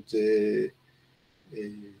and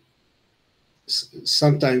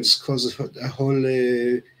sometimes cause a whole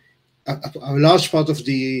a large part of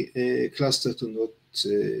the cluster to not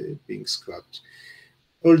being scrubbed.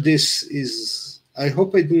 All this is, I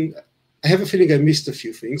hope I didn't I have a feeling I missed a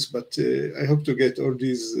few things, but I hope to get all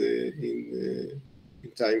these in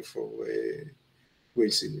time for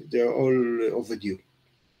Wilson. They are all overdue.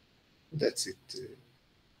 That's it.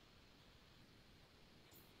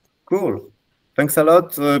 Cool. Thanks a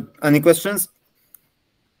lot. Any questions?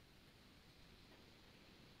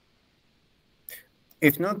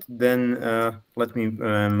 If not, then let me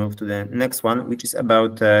move to the next one, which is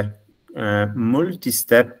about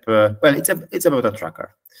multi-step. Well, it's about a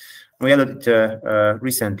tracker. We added it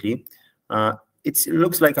recently. It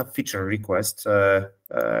looks like a feature request.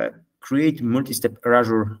 Create multi-step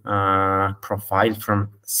erasure profile from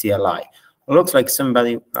CLI. It looks like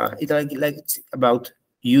somebody. It's about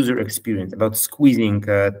user experience, about squeezing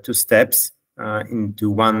 2 steps into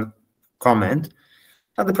one comment.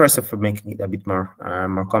 At the price of making it a bit more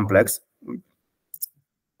complex.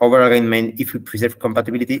 Overall, again, if we preserve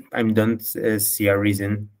compatibility, I don't see a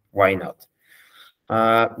reason why not.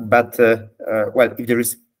 Well, if there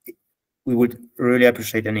is, we would really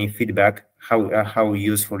appreciate any feedback how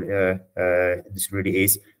useful this really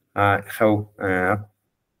is.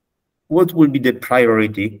 What will be the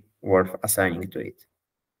priority worth assigning to it?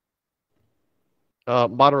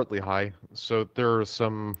 Moderately high. So there's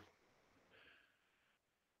some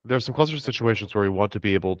cluster situations where we want to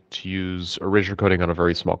be able to use erasure coding on a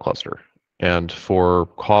very small cluster. And for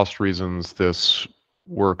cost reasons,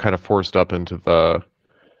 we're kind of forced up into the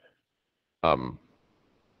m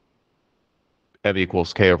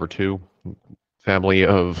equals k over 2 family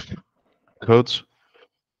of codes.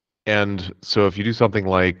 And so if you do something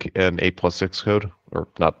like an 8+6 code, or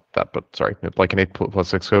not that, but sorry, like an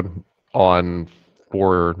 8+6 code on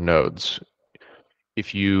 4 nodes,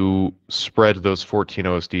 if you spread those 14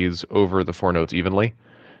 OSDs over the 4 nodes evenly,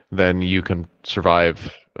 then you can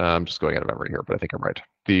survive. I'm just going out of memory here, but I think I'm right.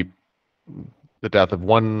 The death of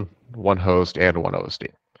one host and 1 OSD,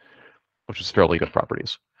 which is fairly good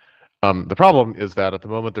properties. The problem is that at the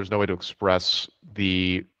moment there's no way to express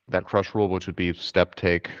that crush rule, which would be step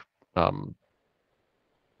take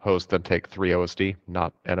host then take 3 OSD,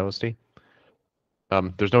 not n OSD.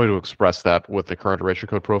 There's no way to express that with the current erasure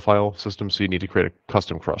code profile system, so you need to create a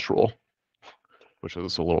custom crush rule, which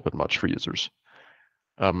is a little bit much for users.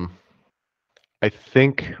 I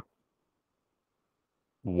think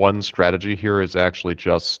one strategy here is actually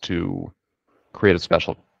just to create a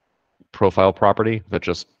special profile property that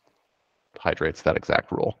just hydrates that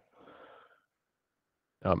exact rule.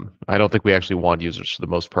 I don't think we actually want users, for the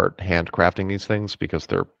most part, handcrafting these things because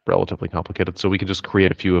they're relatively complicated. So we can just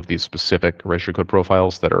create a few of these specific erasure code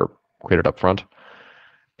profiles that are created up front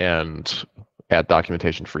and add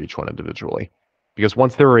documentation for each one individually. Because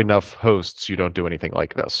once there are enough hosts, you don't do anything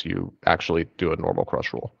like this. You actually do a normal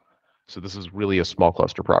crush rule. So this is really a small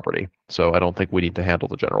cluster property. So I don't think we need to handle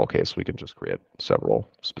the general case. We can just create several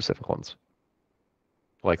specific ones.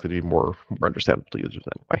 Likely to be more understandable to users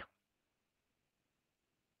anyway.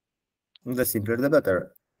 The simpler, the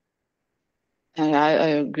better. I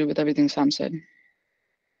agree with everything Sam said.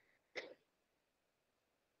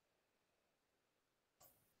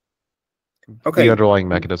 Okay. The underlying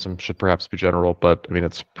mechanism should perhaps be general, but I mean,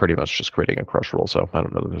 it's pretty much just creating a crush rule, so I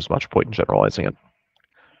don't know that there's much point in generalizing it.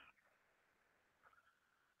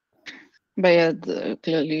 But yeah,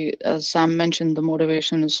 clearly, as Sam mentioned, the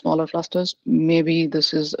motivation is smaller clusters. Maybe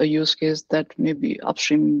this is a use case that maybe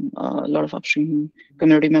upstream, a lot of upstream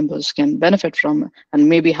community members can benefit from, and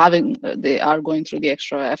maybe they are going through the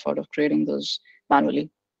extra effort of creating those manually.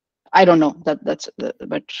 I don't know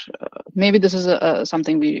but maybe this is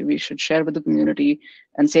something we should share with the community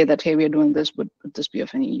and say that, hey, we are doing this. Would this be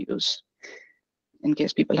of any use? In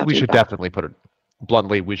case people have. We should definitely put it.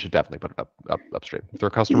 Bluntly, we should definitely put it upstream. If there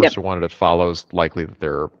are customers who want it, it follows likely that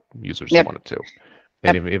their users want it too.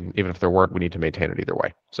 And even if there weren't, we need to maintain it either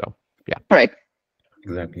way. So yeah. Right.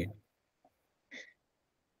 Exactly.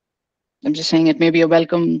 I'm just saying it may be a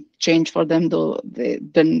welcome change for them, though they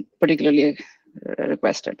didn't particularly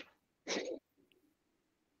request it.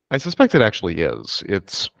 I suspect it actually is.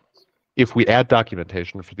 If we add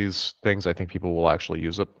documentation for these things, I think people will actually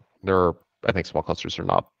use it. I think small clusters are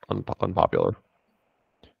not unpopular.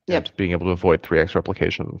 And being able to avoid 3x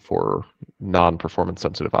replication for non-performance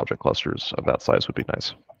sensitive object clusters of that size would be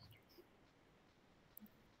nice.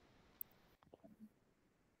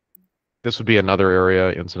 This would be another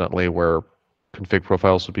area, incidentally, where config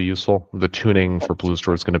profiles would be useful. The tuning for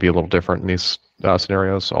BlueStore is going to be a little different in these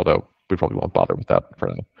scenarios, although we probably won't bother with that for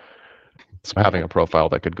now. So having a profile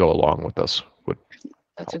that could go along with this would.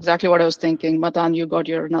 That's exactly what I was thinking. Matan, you got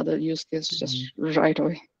your another use case just right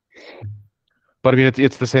away. But I mean,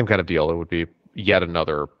 it's the same kind of deal. It would be yet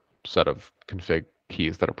another set of config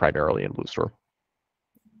keys that are primarily in BlueStore.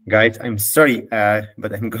 Guys, I'm sorry,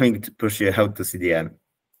 but I'm going to push you out to CDM.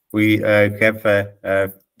 We have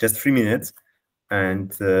just 3 minutes,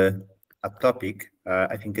 and a topic,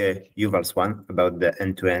 I think Yuval's one, about the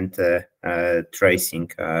end-to-end tracing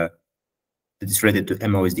that is related to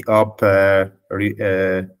MOSD op,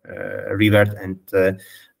 revert, and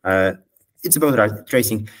it's about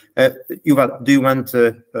tracing. Yuval, do you want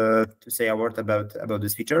to say a word about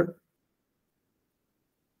this feature?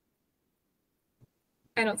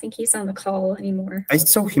 I don't think he's on the call anymore. I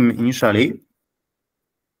saw him initially.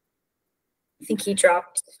 I think he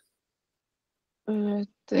dropped. I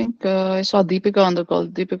think I saw Deepika on the call.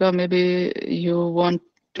 Deepika, maybe you want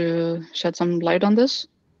to shed some light on this?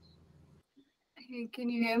 Hey, can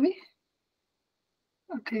you hear me?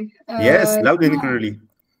 Okay. Yes, loud and clearly.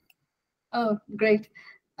 Oh, great.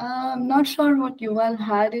 I'm not sure what Yuval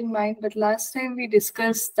had in mind, but last time we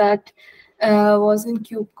discussed that was in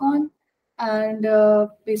KubeCon, and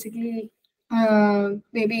basically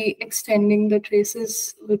maybe extending the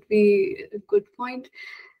traces would be a good point.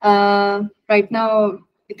 Right now,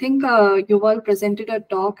 I think Yuval presented a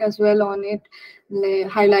talk as well on it,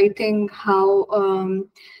 highlighting how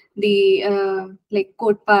the like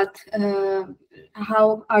code path,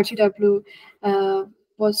 how RGW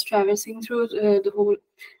was traversing through the whole,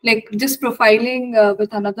 like just profiling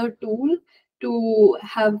with another tool to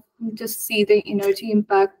have just see the energy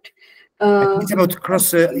impact. I think it's about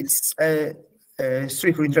cross. It's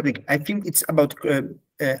sorry for interrupting. I think it's about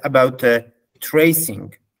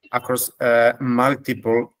tracing across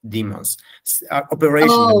multiple daemons.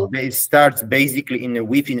 Operation starts basically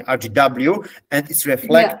within RGW, and it's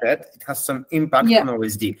reflected. It has some impact on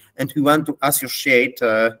OSD, and we want to associate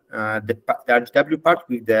the RGW part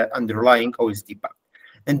with the underlying OSD part.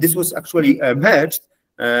 And this was actually merged,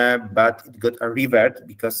 but it got a revert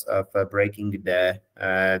because of breaking the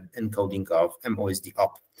encoding of MOSD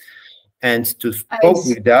op. And to cope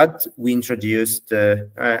with that, we introduced.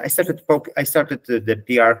 I started the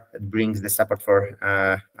PR that brings the support for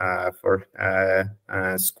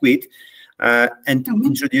Squid, and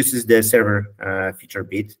introduces the server feature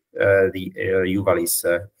bit. The Yuval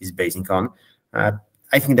is basing on.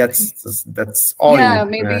 I think that's all. Yeah,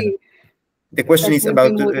 maybe. The question is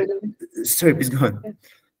about. Sorry, please go on.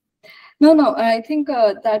 No, I think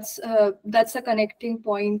that's a connecting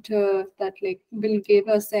point that like will give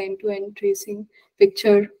us the end-to-end tracing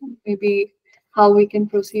picture, maybe how we can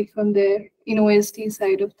proceed from there in OSD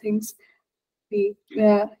side of things.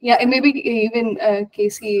 And maybe even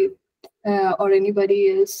Casey or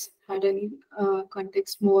anybody else had any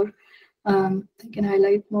context more, they can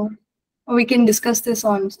highlight more. Or we can discuss this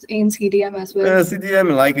in CDM as well.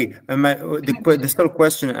 CDM likely. The sole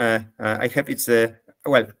question I have, it's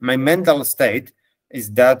well, my mental state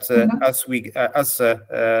is that as the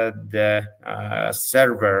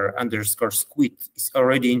server _ Squid is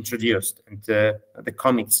already introduced, and the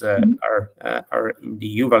commits are in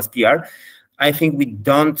the Yuval's PR, I think we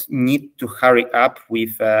don't need to hurry up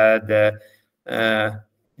with it's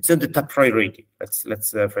not the top priority. Let's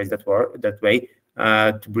phrase that way.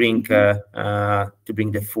 To bring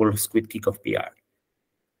the full Squid kickoff PR.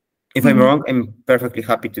 If I'm wrong, I'm perfectly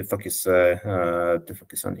happy to focus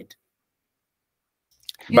on it.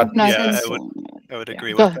 But I would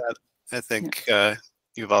agree with that. I think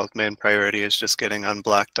Yuval's main priority is just getting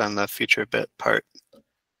unblocked on the feature bit part.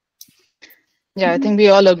 Yeah, I think we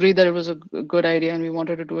all agree that it was a good idea, and we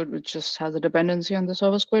wanted to do it, which just has a dependency on the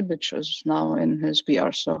server Squid, which is now in his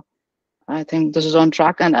PR. So I think this is on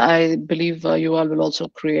track, and I believe you all will also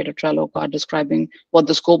create a Trello card describing what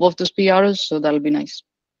the scope of this PR is, so that'll be nice.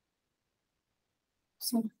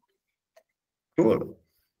 Cool.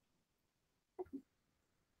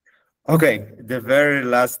 Okay, the very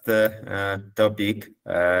last topic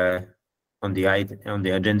on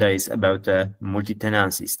the agenda is about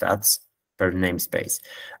multi-tenancy stats per namespace.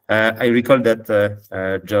 I recall that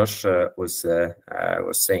Josh was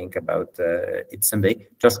saying about it someday.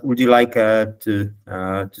 Josh, would you like to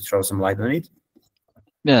throw some light on it?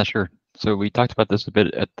 Yeah, sure. So we talked about this a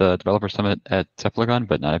bit at the Developer Summit at Ceph,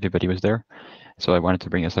 but not everybody was there. So I wanted to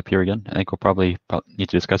bring this up here again. I think we'll probably need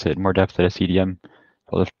to discuss it in more depth at a CDM.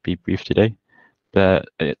 I'll just be brief today. The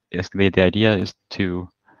idea is to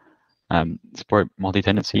support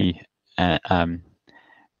multi-tenancy via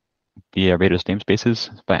RADOS namespaces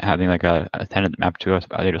by having like a tenant mapped to a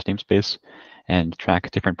RADOS namespace and track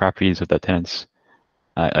different properties of the tenants,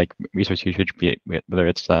 like resource usage, whether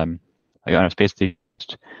it's like on a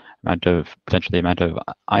space-based potentially amount of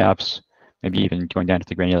IOPS, maybe even going down to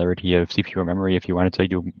the granularity of CPU or memory. If you wanted to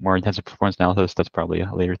do more intensive performance analysis, that's probably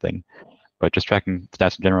a later thing. But just tracking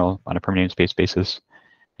stats in general on a per namespace basis,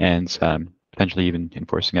 and potentially even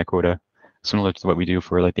enforcing a quota, similar to what we do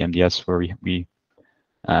for like the MDS, where we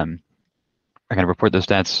kind of report those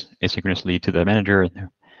stats asynchronously to the manager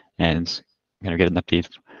and kind of get an update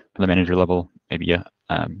from the manager level, maybe on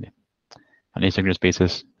an asynchronous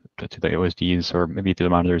basis to the OSDs or maybe to the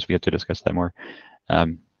monitors. We have to discuss that more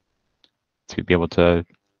to be able to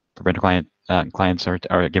prevent clients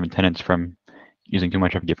or given tenants from using too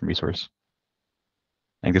much of a given resource.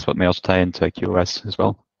 I think this may also tie into QoS as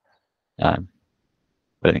well. But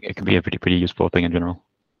I think it can be a pretty useful thing in general.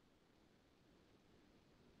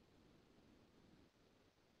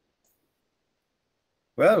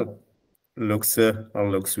 Well, looks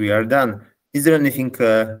we are done. Is there anything?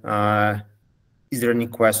 Is there any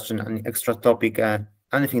question, any extra topic,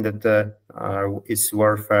 anything that is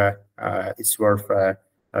worth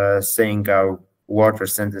saying a word or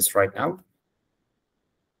sentence right now?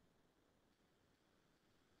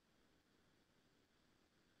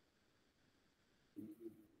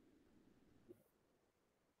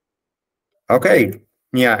 Okay.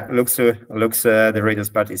 Yeah, looks the RADOS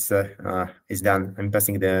part is done. I'm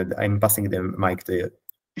passing the mic to you.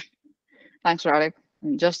 Thanks, Radek.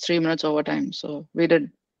 Just 3 minutes overtime, so we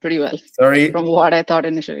did pretty well. Sorry. From what I thought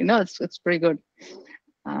initially. No, it's pretty good.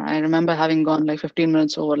 I remember having gone like 15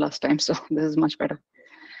 minutes over last time, so this is much better.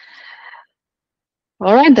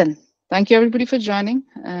 All right then. Thank you everybody for joining,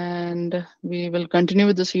 and we will continue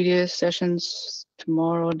with the CDS sessions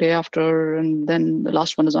tomorrow, day after, and then the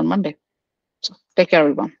last one is on Monday. So take care,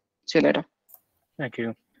 everyone. See you later. Thank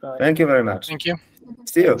you. Bye. Thank you very much. Thank you.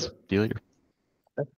 See you. See you later.